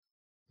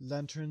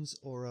Lanterns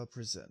Aura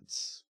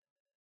presents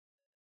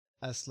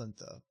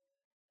Aslintha,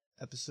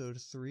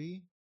 Episode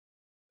 3,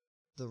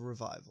 The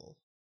Revival.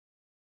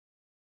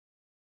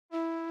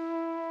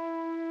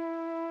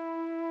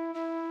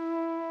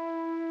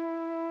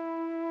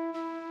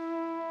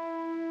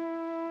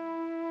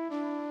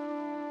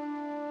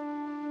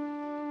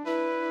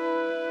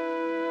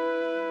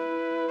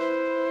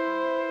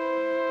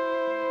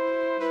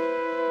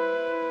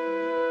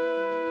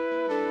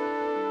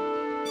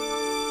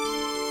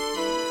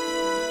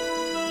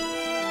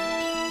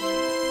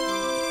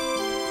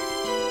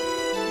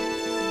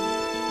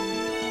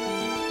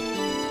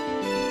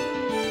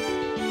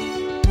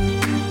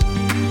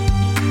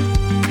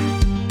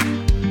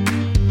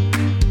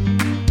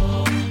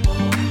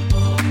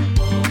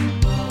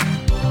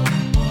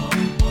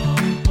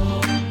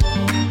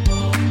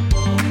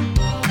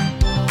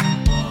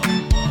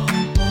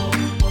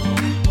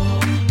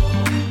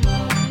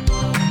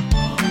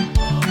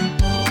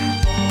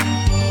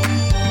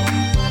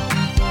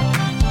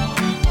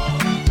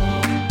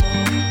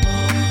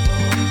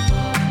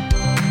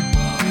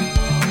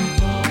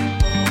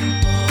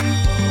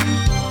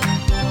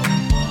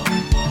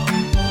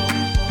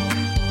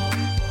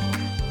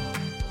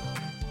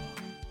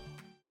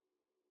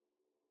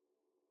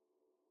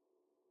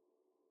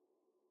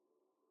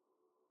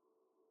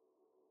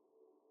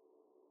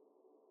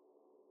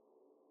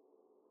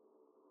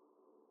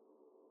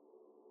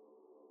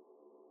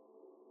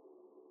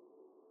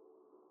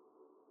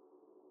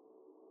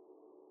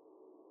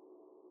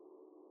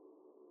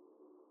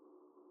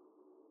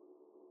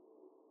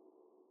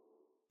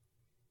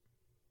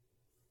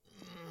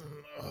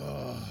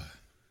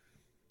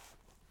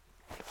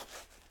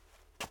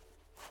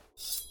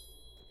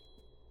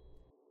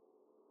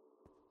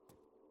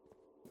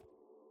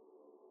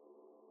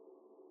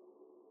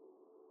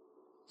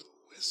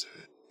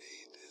 Wizard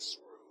made this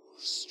room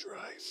of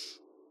strife.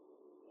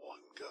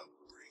 One cup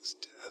brings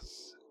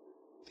death,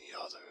 the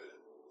other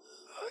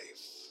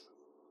life.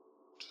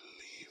 To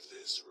leave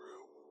this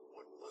room,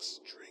 one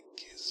must drink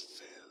his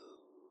fill,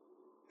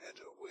 and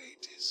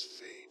await his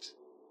fate,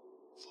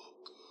 for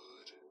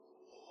good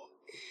or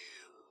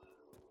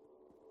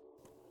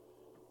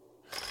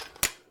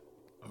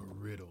ill. A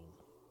riddle.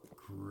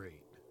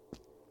 Great.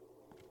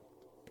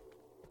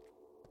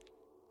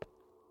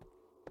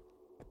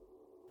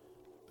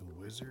 The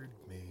wizard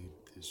made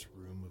this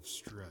room of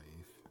strife.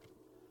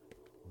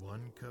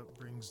 One cup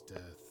brings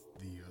death,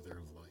 the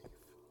other life.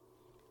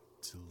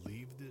 To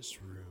leave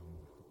this room,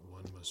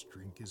 one must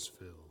drink his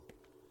fill,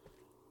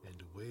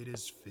 and await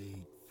his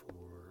fate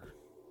for...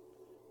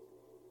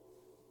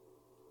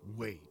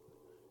 Wait.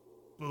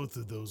 Both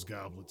of those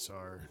goblets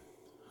are...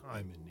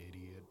 I'm an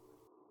idiot.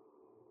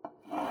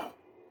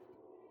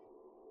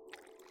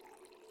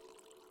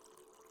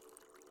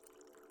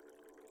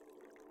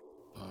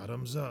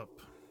 Bottoms up.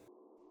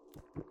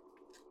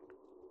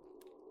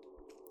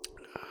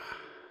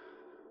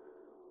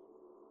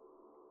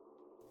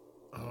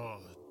 Oh,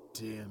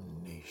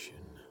 damnation.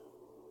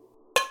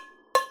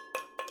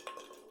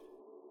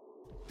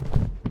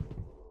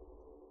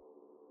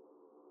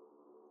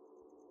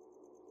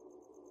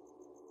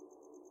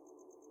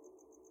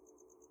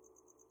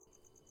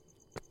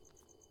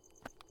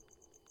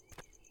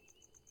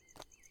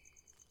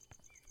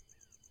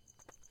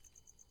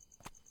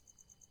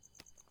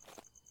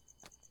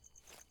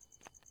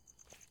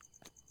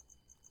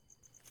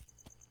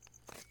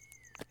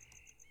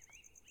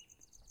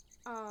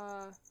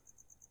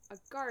 A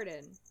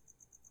garden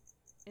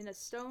in a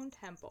stone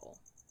temple.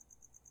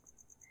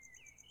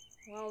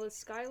 Well, the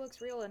sky looks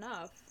real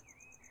enough.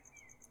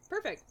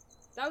 Perfect.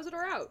 That was it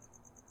or out.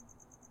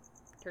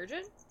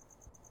 Terjan?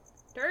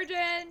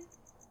 Terjan!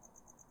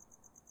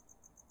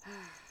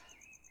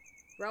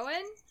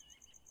 Rowen?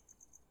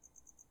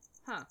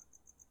 Huh.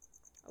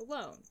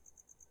 Alone.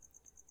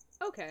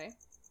 Okay.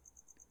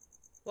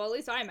 Well, at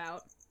least I'm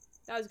out.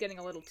 That was getting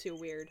a little too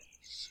weird.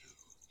 Soon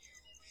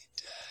you'll be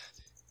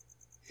dead,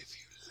 if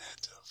you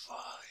let a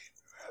vine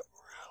wrap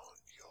round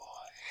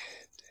your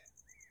head.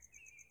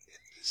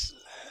 In this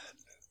land,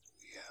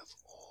 we have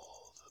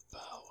all the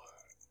power.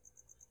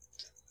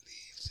 To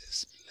leave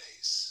this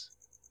place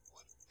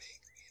would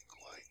make me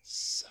quite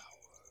sour.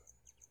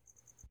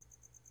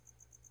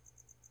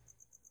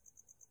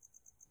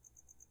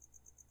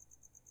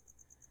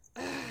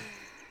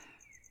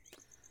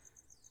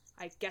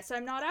 I guess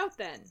I'm not out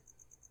then.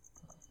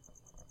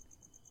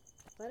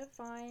 Let a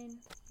vine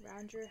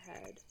round your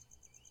head.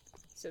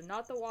 So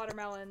not the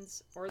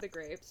watermelons or the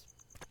grapes.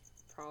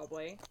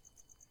 Probably.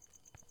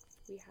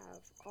 We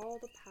have all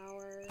the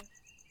power.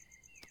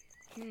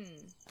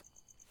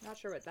 Not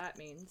sure what that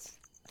means.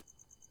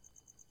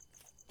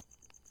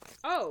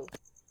 Oh!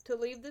 To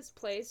leave this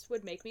place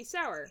would make me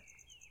sour.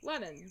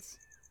 Lemons.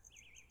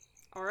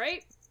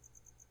 Alright.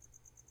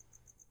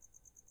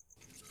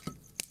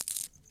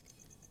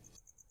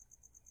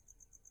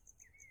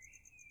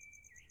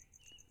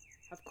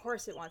 Of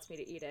course it wants me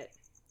to eat it.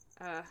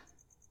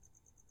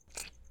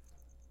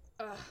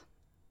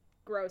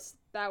 Gross.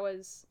 That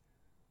was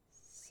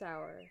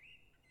sour.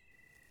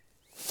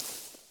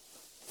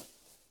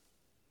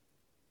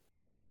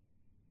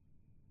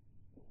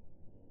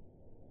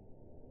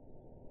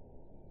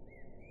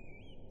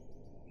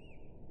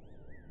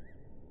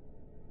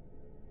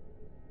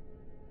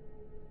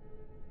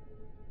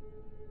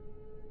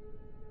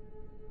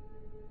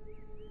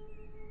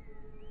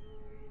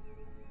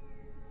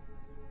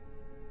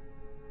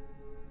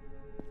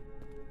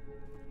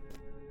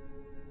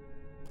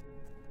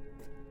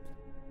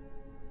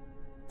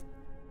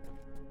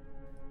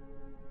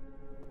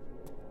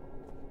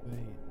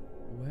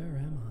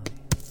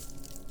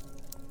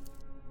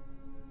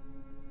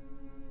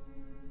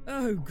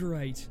 Oh,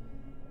 great.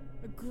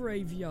 A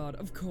graveyard,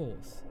 of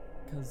course.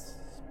 'Cause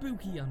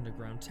spooky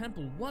underground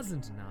temple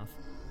wasn't enough.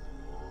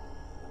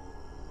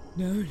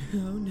 No.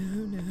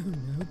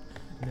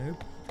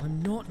 Nope.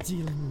 I'm not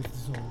dealing with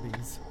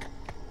zombies.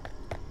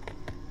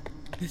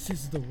 This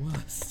is the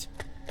worst.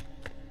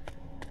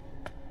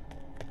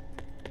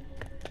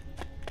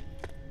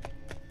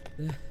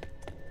 They're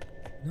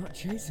not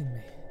chasing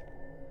me.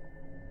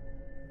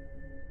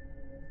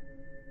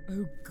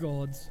 Oh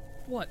gods,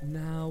 what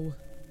now?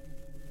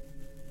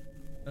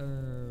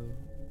 Oh,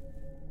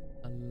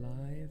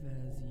 alive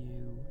as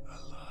you.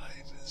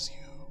 Alive as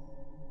you,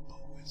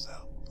 but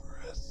without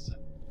breath.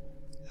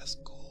 As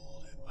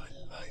cold in my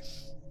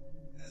life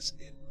as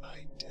in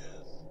my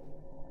death.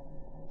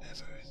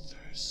 Never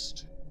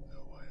thirst,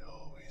 though I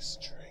always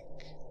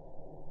drink.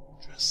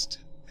 Dressed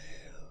in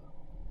mail,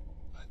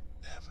 but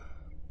never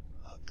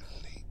a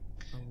clink.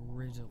 A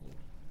riddle.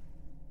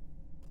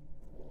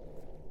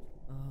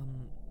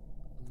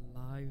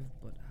 Alive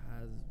but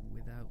has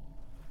without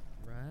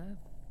breath?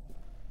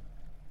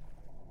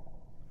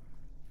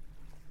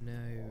 No,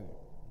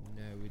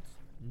 it's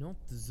not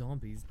the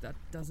zombies. That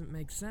doesn't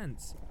make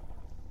sense.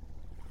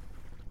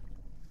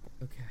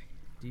 Okay,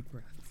 deep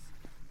breaths.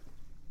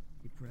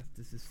 Deep breath,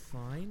 this is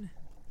fine.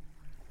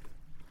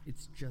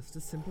 It's just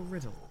a simple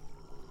riddle.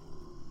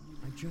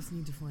 I just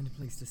need to find a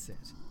place to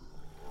sit.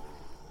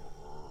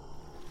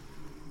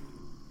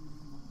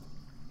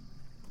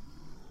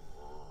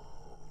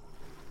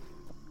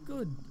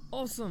 Good,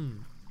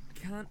 awesome.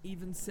 Can't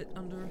even sit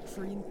under a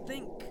tree and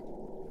think.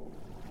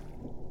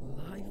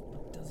 Alive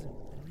but doesn't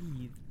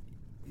breathe.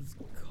 Is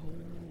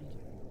cold.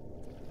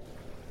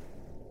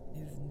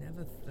 Is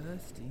never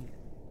thirsty.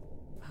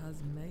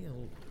 Has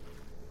mail.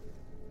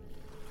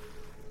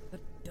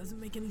 That doesn't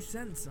make any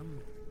sense.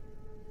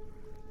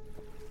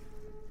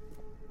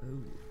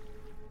 Oh.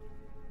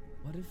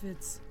 What if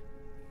it's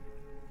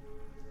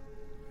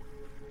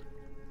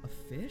a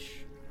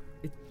fish?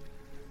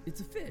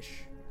 It's a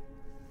fish.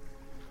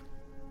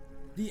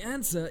 The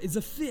answer is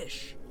a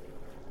fish.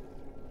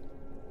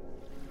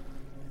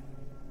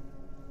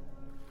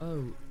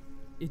 Oh,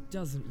 it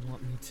doesn't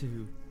want me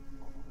to.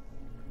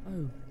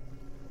 Oh,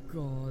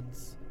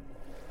 gods.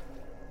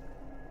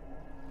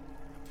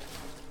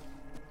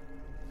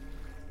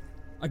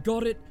 I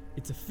got it.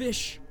 It's a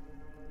fish.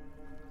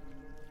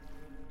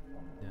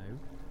 No.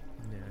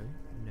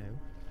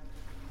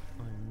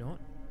 I'm not.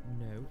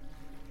 No.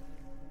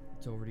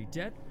 It's already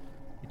dead.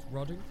 It's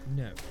rotting.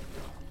 No.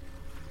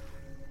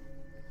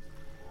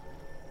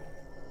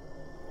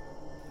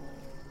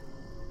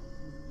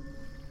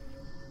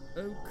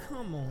 Oh,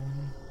 come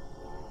on.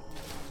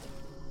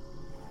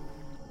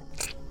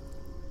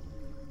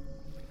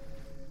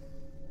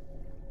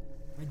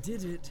 I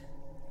did it.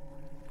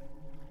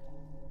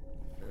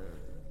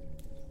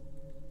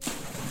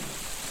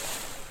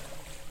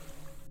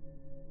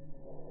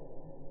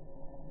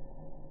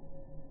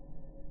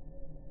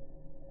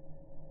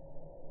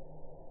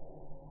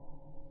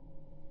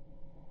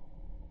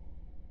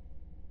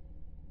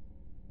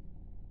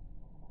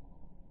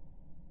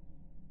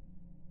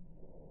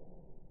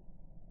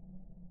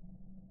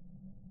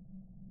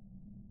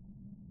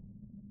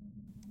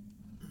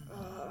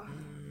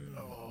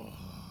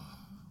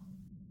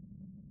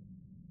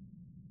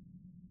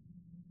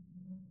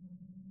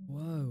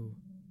 Whoa.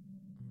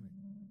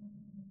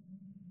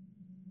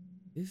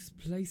 This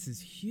place is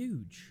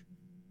huge.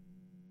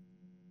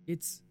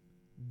 It's,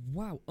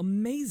 wow,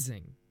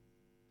 amazing.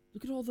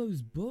 Look at all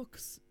those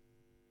books.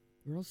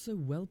 They're all so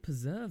well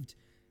preserved,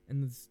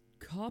 and there's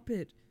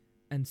carpet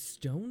and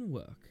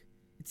stonework.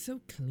 It's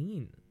so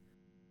clean.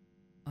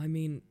 I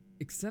mean,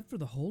 except for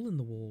the hole in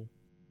the wall.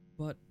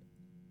 But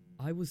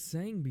I was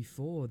saying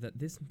before that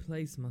this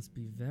place must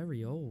be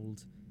very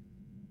old.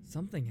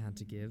 Something had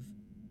to give.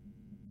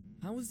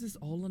 How is this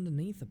all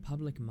underneath a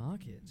public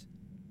market?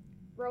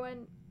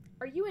 Rowen,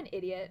 are you an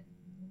idiot?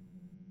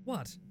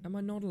 What? Am I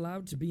not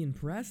allowed to be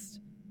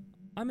impressed?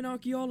 I'm an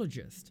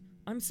archaeologist.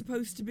 I'm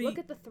supposed to be— Look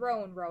at the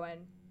throne,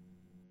 Rowen.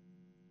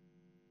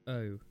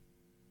 Oh.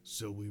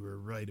 So we were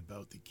right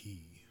about the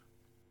key.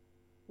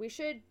 We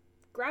should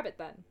grab it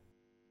then.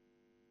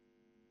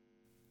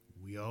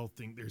 We all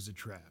think there's a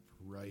trap,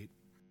 right?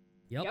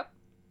 Yep.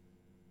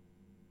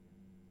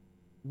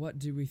 What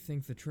do we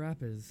think the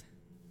trap is?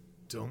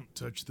 Don't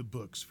touch the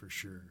books for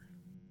sure.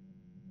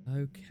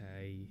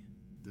 Okay.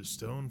 The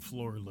stone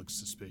floor looks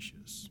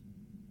suspicious,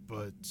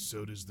 but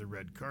so does the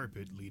red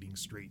carpet leading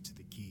straight to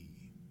the key.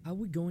 How are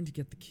we going to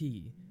get the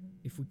key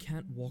if we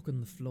can't walk on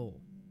the floor?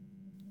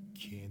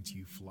 Can't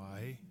you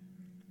fly?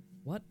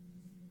 What?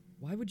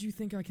 Why would you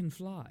think I can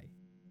fly?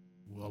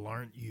 Well,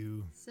 aren't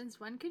you? Since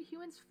when could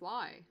humans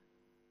fly?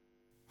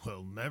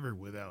 Well, never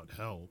without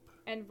help.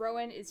 And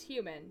Rowen is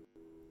human.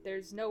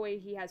 There's no way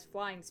he has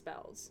flying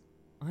spells.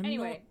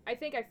 Anyway, I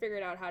think I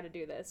figured out how to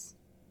do this.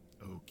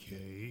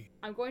 Okay.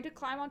 I'm going to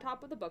climb on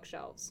top of the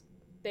bookshelves.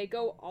 They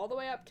go all the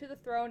way up to the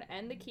throne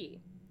and the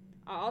key.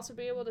 I'll also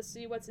be able to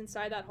see what's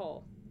inside that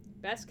hole.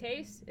 Best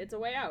case, it's a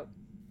way out.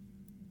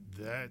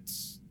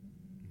 That's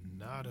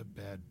not a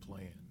bad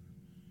plan.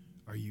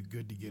 Are you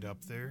good to get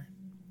up there?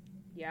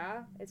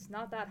 Yeah, it's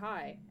not that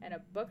high, and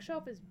a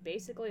bookshelf is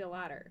basically a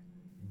ladder.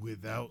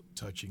 Without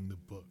touching the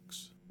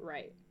books.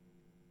 Right.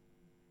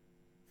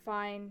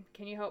 Fine,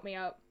 can you help me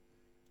up?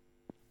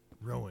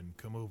 Rowen,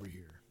 come over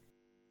here.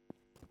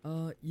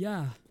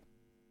 Yeah.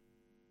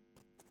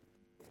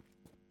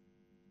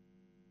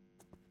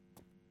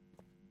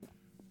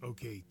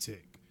 Okay,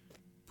 Tick.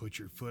 Put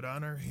your foot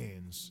on our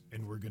hands,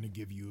 and we're gonna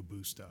give you a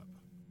boost up.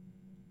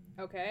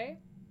 Okay?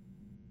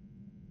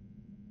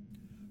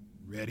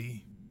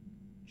 Ready?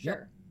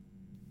 Sure.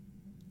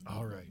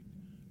 All right.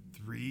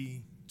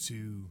 3,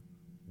 2,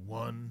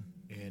 1,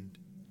 and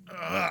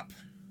up!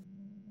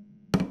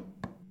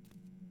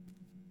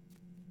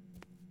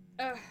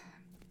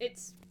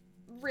 It's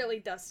really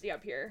dusty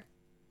up here.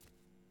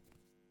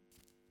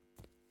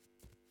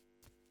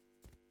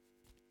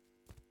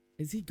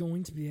 Is he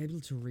going to be able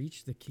to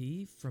reach the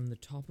key from the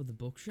top of the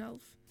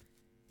bookshelf?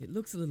 It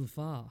looks a little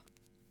far.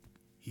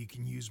 He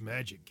can use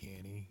magic,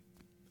 can he?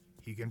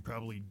 He can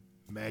probably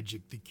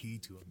magic the key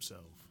to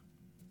himself.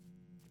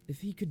 If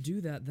he could do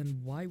that,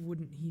 then why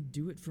wouldn't he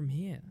do it from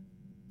here?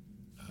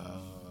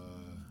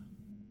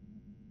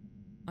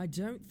 I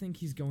don't think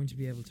he's going to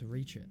be able to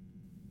reach it.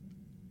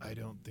 I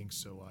don't think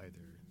so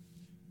either.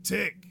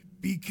 Tick,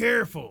 be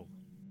careful!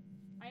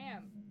 I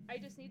am. I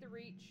just need to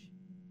reach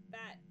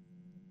that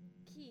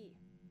key.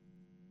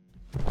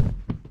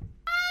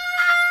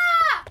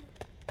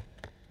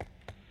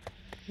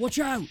 Watch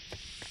out!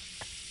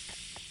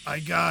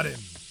 I got him!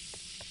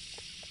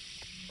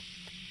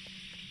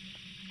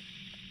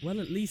 Well,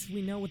 at least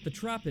we know what the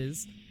trap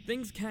is.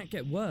 Things can't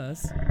get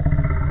worse.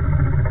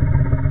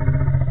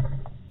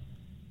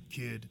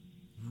 Kid,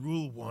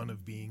 rule 1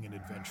 of being an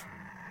adventurer.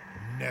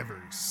 Never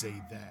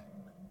say that.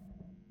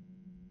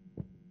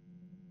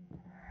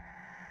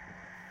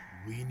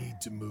 We need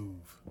to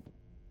move.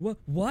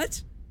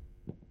 What?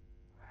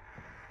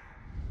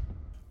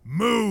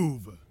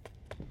 Move!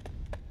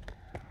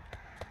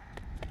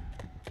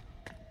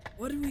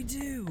 What do we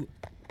do?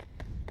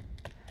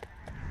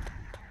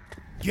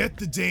 Get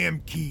the damn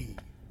key.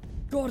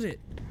 Got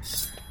it.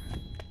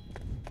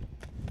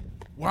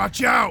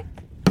 Watch out!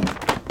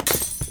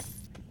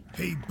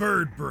 Hey,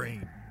 bird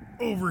brain,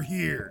 over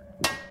here.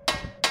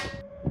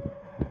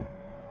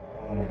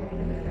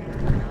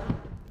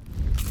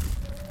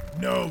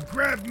 No,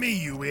 grab me,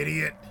 you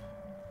idiot.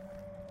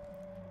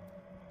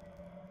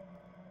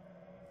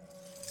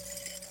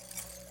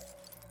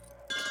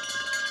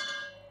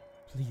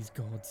 Please,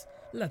 gods,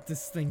 let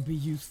this thing be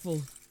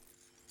useful.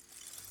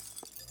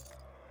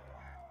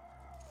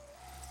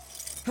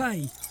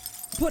 Hey,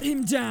 put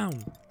him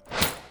down!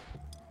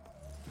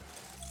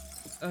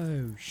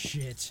 Oh,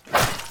 shit.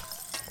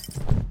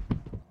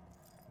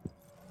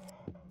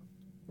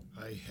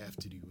 I have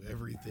to do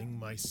everything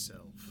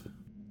myself.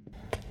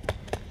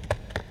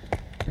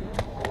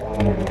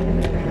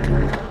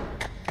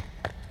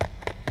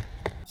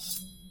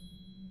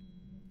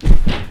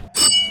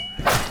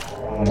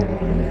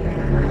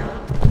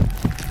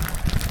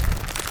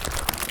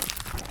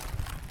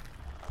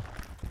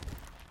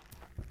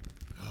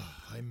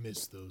 I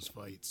miss those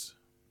fights.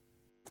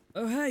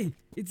 Oh, hey,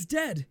 it's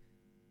dead.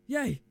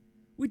 Yay,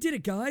 we did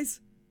it, guys.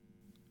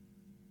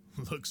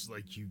 Looks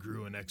like you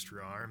grew an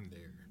extra arm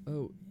there.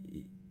 Oh,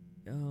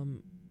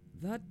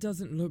 that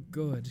doesn't look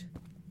good.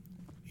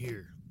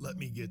 Here, let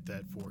me get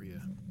that for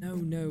you.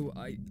 No,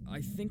 I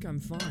think I'm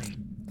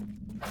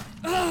fine.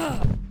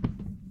 Ah!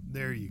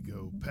 There you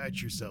go,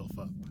 pat yourself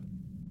up.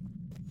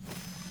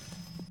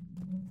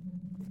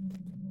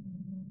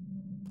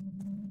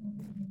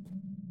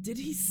 Did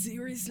he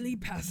seriously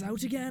pass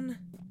out again?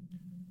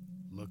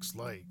 Looks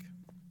like.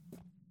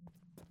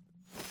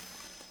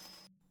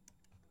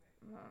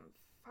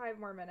 5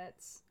 more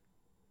minutes.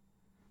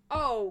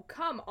 Oh,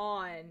 come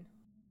on.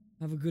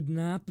 Have a good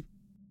nap.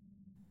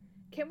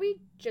 Can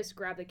we just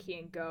grab the key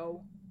and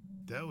go?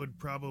 That would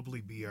probably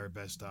be our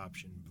best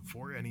option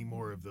before any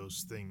more of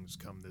those things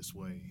come this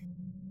way.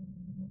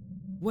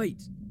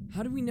 Wait,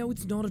 how do we know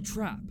it's not a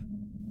trap?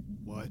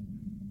 What?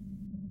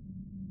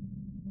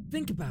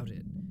 Think about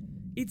it.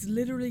 It's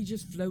literally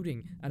just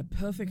floating at a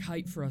perfect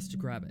height for us to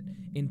grab it,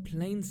 in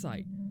plain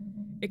sight.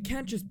 It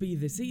can't just be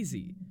this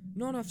easy,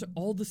 not after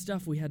all the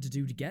stuff we had to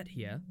do to get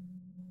here.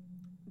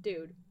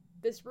 Dude,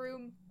 this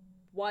room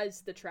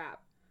was the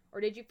trap. Or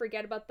did you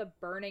forget about the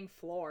burning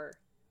floor?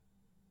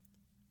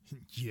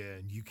 Yeah,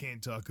 and you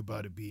can't talk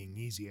about it being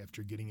easy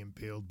after getting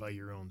impaled by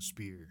your own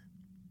spear.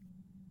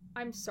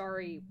 I'm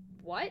sorry,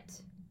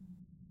 what?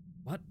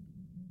 What?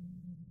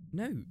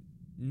 No,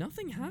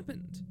 nothing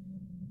happened.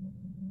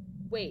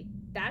 Wait,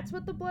 that's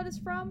what the blood is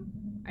from?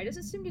 I just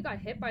assumed you got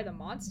hit by the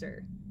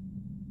monster.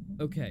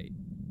 Okay.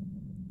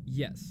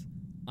 Yes,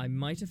 I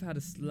might have had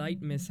a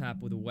slight mishap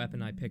with a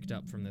weapon I picked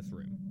up from this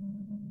room.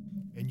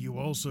 And you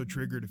also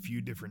triggered a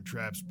few different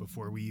traps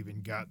before we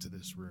even got to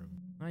this room.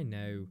 I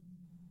know.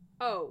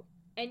 Oh,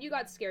 and you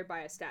got scared by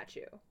a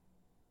statue.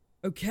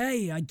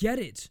 Okay, I get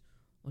it.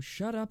 I'll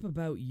shut up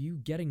about you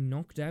getting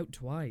knocked out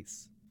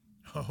twice.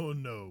 Oh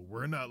no,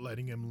 we're not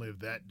letting him live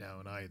that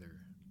down either.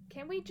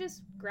 can we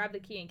just grab the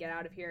key and get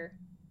out of here?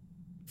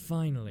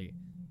 Finally,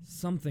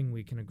 something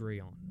we can agree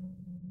on.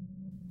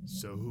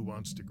 So who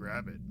wants to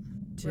grab it?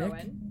 Tick?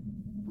 Rowen?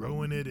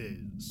 Rowen it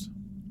is.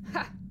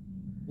 Ha!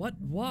 What?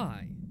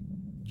 Why?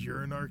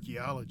 You're an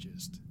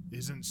archaeologist.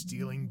 Isn't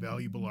stealing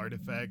valuable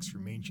artifacts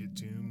from ancient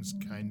tombs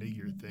kinda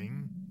your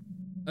thing?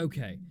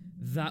 Okay,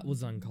 that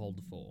was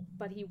uncalled for.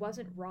 But he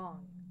wasn't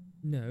wrong.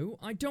 No,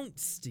 I don't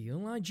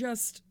steal, I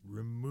just...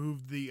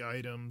 Remove the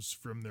items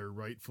from their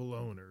rightful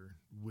owner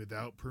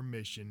without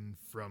permission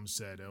from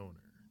said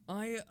owner.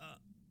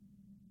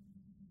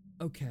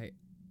 Okay,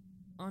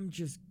 I'm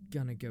just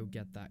gonna go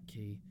get that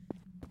key.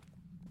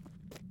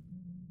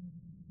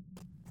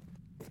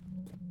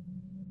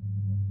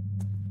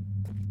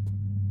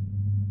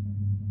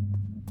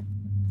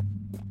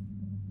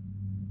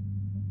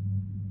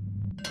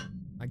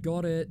 I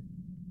got it.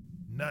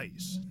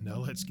 Nice. Now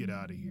let's get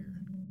out of here.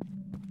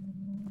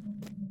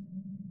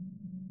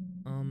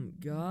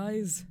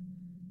 Guys?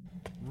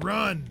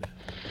 Run!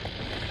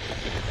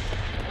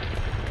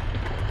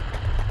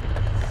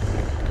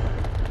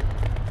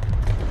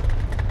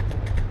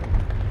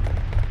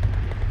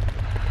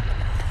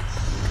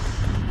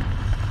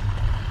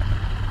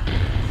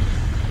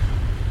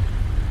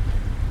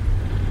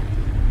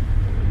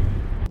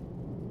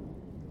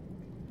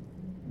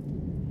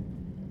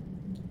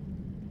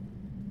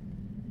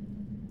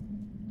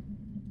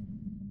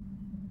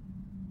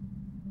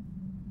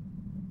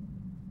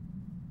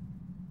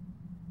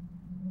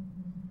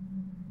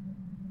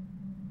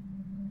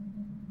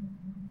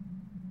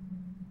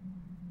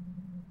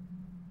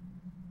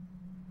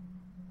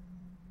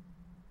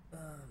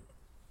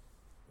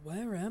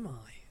 Where am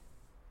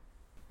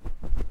I?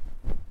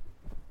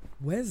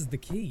 Where's the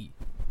key?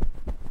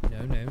 No.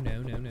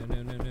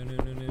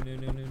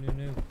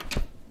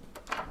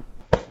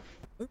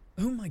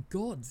 Oh my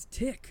god,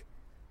 Tick!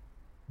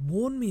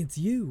 Warn me it's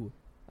you!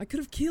 I could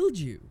have killed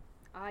you!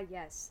 Ah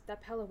yes,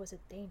 that pillow was a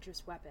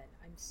dangerous weapon.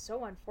 I'm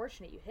so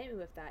unfortunate you hit me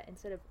with that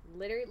instead of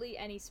literally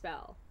any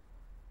spell.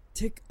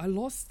 Tick, I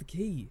lost the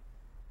key.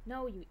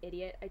 No, you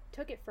idiot. I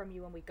took it from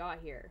you when we got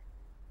here.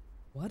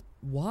 What?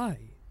 Why?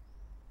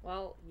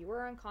 Well, you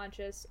were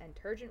unconscious, and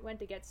Terjan went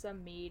to get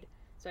some mead,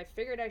 so I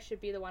figured I should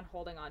be the one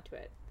holding on to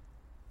it.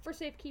 For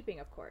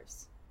safekeeping, of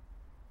course.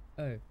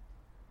 Oh.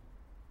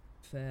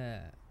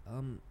 Fair.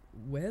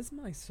 Where's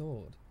my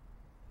sword?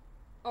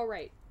 Oh,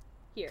 right.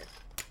 Here.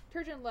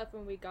 Terjan left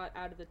when we got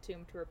out of the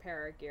tomb to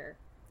repair our gear.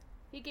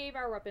 He gave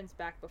our weapons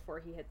back before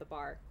he hit the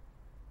bar.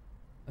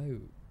 Oh,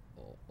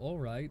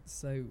 alright,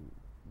 so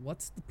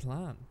what's the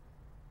plan?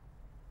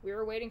 We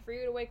were waiting for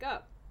you to wake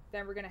up.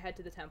 Then we're gonna head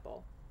to the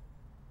temple.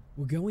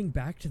 We're going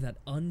back to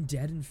that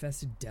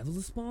undead-infested devil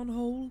spawn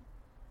hole?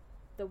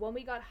 The one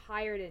we got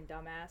hired in,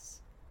 dumbass.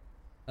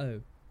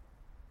 Oh.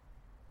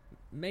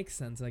 Makes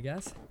sense, I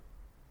guess.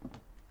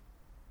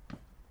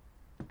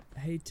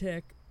 Hey,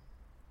 Tick.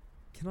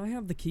 Can I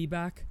have the key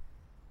back?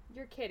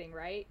 You're kidding,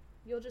 right?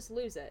 You'll just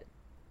lose it.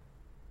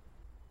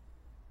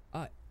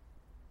 I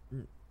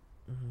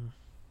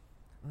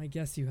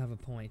guess you have a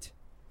point.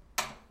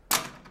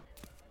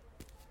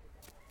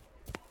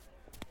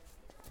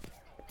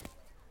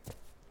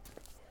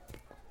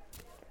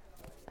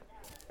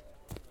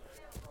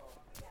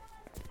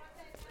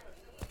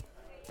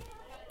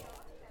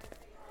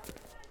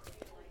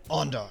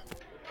 Onda,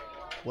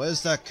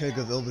 where's that keg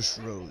of elvish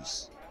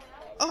rose?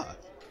 Ah,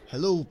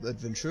 hello,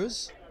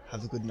 adventurers.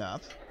 Have a good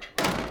nap.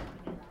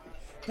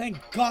 Thank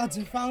God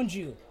I found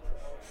you.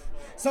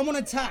 Someone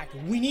attacked.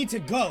 We need to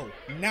go.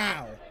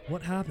 Now.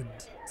 What happened?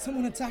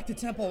 Someone attacked the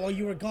temple while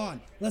you were gone.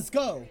 Let's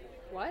go.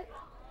 What?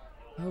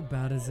 How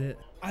bad is it?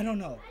 I don't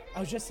know. I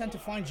was just sent to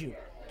find you.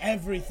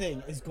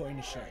 Everything is going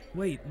to shit.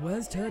 Wait,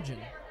 where's Terjan?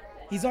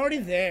 He's already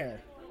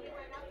there.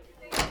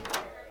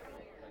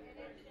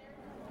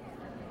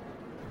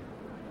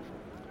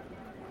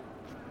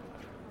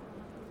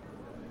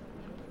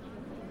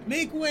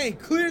 Make way!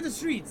 Clear the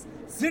streets!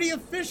 City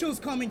officials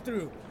coming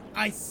through!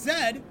 I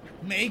said,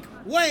 make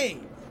way!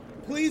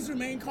 Please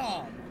remain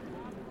calm.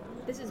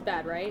 This is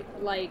bad, right?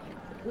 Like,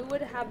 who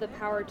would have the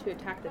power to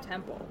attack the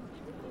temple?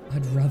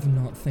 I'd rather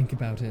not think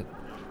about it.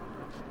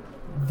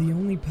 The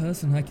only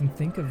person I can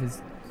think of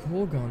is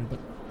Korgon, but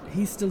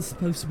he's still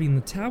supposed to be in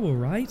the tower,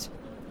 right?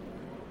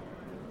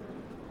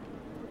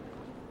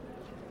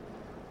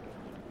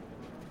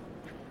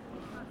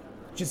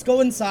 Just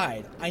go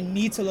inside. I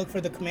need to look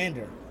for the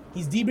commander.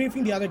 He's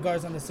debriefing the other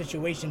guards on the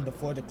situation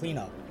before the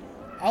cleanup.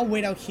 I'll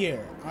wait out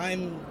here.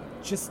 I'm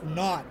just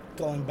not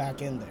going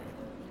back in there.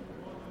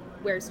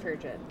 Where's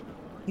Terjan?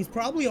 He's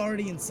probably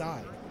already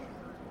inside.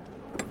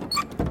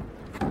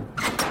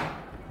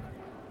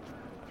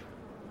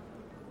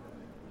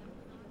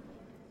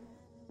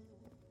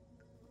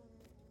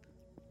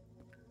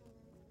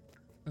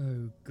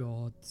 Oh,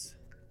 gods.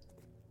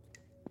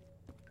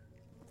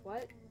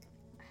 What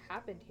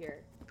happened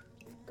here?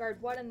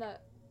 Guard, what in the...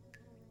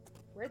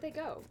 Where'd they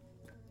go?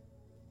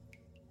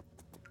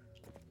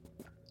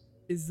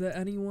 Is there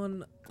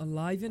anyone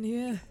alive in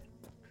here?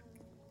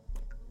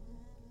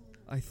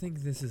 I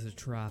think this is a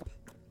trap.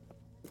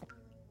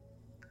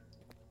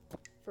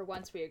 for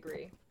once we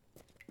agree.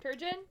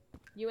 Terjan,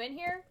 you in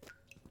here?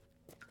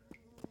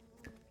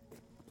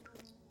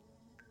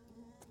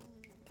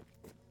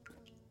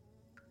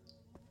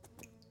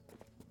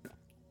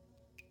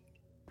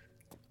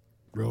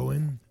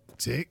 Rowen,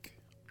 Tick?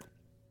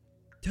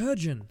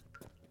 Terjan!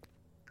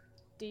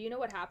 Do you know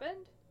what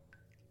happened?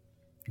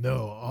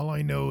 No, all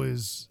I know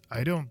is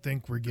I don't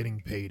think we're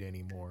getting paid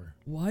anymore.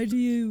 Why do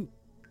you...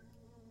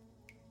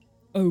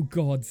 Oh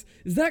gods,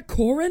 is that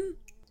Corin?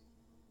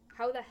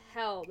 How the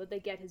hell did they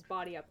get his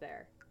body up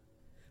there?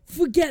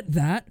 Forget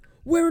that!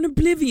 Where in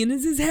Oblivion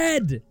is his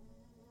head?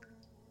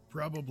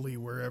 Probably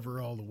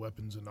wherever all the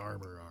weapons and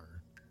armor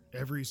are.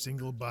 Every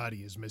single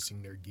body is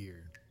missing their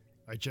gear.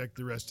 I checked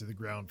the rest of the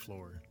ground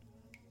floor.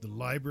 The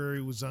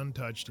library was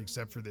untouched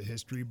except for the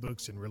history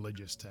books and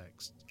religious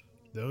texts.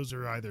 Those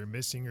are either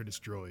missing or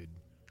destroyed.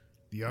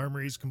 The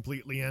armory is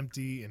completely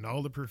empty and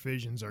all the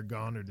provisions are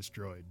gone or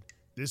destroyed.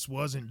 This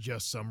wasn't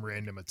just some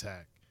random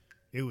attack.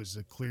 It was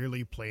a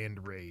clearly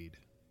planned raid.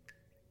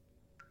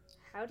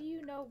 How do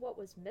you know what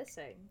was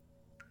missing?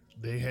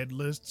 They had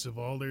lists of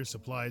all their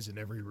supplies in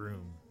every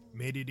room.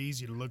 Made it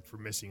easy to look for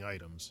missing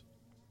items.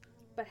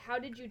 But how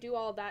did you do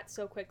all that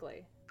so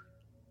quickly?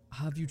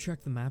 Have you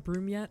checked the map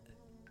room yet?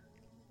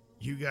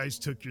 You guys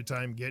took your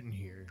time getting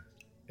here.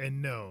 And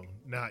no,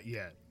 not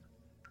yet.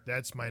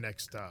 That's my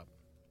next stop.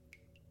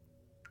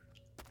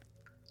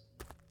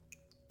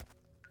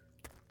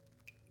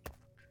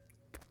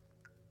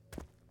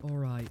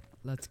 Alright,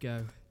 let's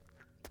go.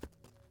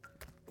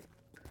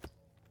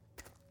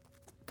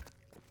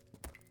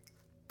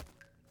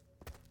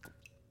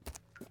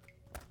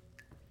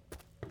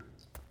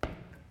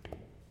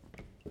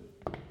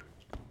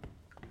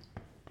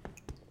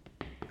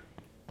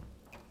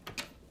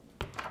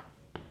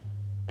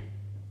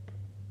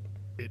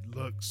 It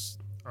looks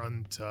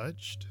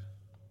untouched.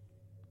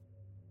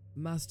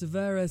 Master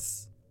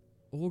Varys...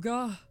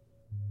 Olga?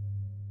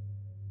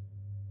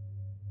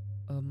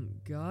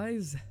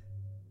 Guys?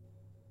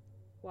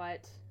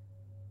 What?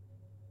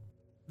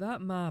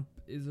 That map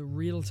is a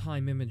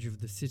real-time image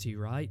of the city,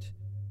 right?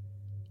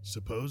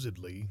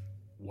 Supposedly.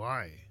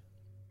 Why?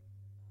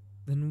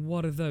 Then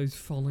what are those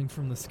falling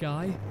from the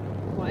sky?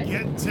 What?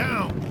 Get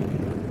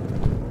down!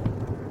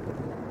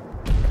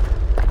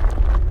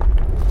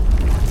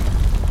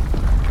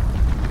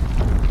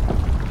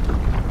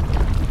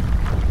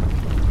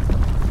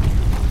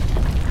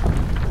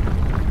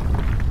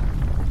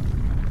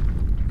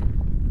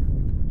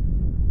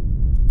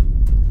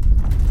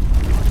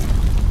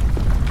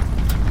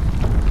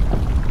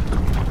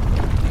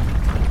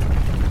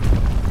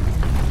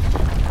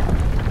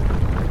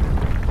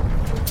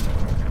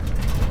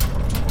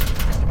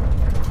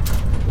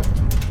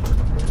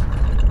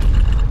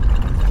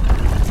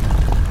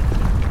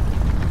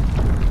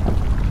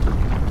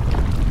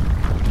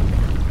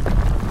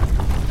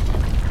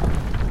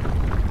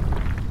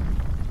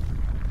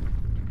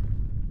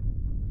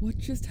 What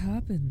just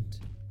happened?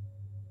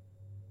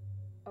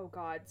 Oh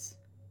gods.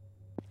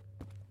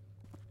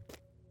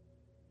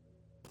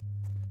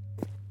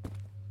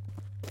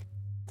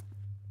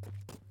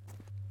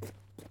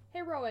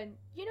 Hey Rowen,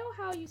 you know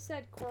how you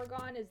said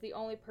Korgon is the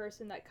only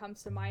person that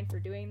comes to mind for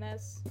doing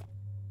this?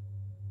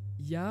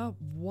 Yeah,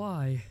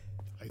 why?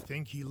 I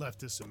think he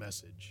left us a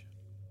message.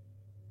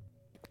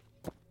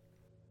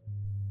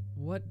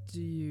 What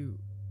do you...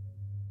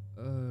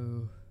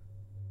 Oh...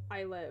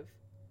 I live.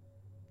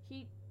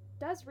 He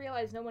does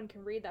realize no one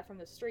can read that from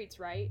the streets,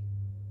 right?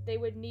 They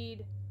would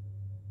need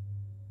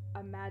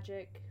a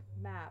magic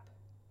map.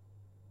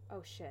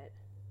 Oh shit.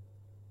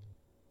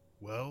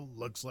 Well,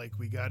 looks like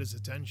we got his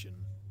attention.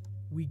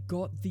 We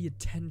got the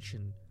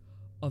attention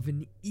of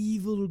an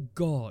evil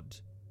god.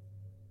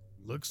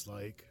 Looks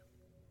like.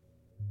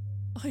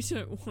 I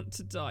don't want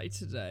to die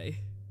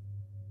today.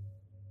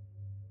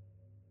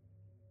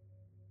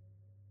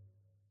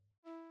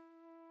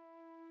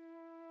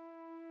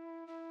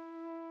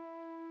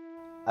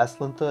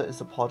 Aslintha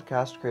is a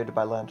podcast created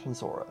by Lantern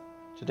Zora.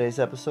 Today's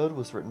episode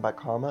was written by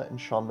Karma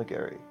and Sean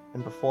McGarry,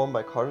 and performed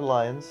by Carter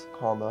Lyons,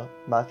 Karma,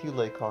 Matthew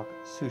Laycock,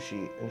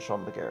 Sushi, and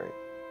Sean McGarry.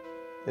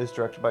 It is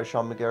directed by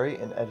Sean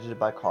McGarry and edited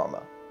by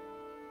Karma.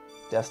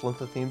 The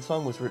Aslintha theme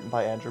song was written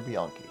by Andrew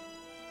Bianchi.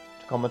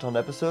 To comment on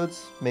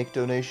episodes, make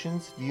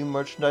donations, view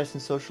merchandise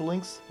and social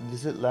links,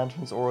 visit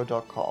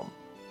lanternzora.com.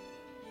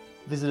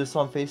 Visit us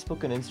on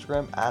Facebook and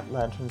Instagram at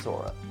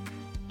lanternzora.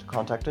 To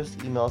contact us,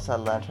 email us at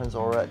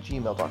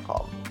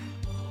lanternzora@gmail.com.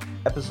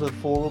 Episode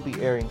 4 will be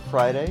airing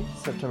Friday,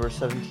 September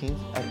 17th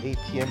at 8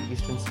 p.m.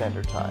 Eastern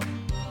Standard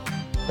Time.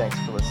 Thanks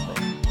for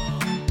listening.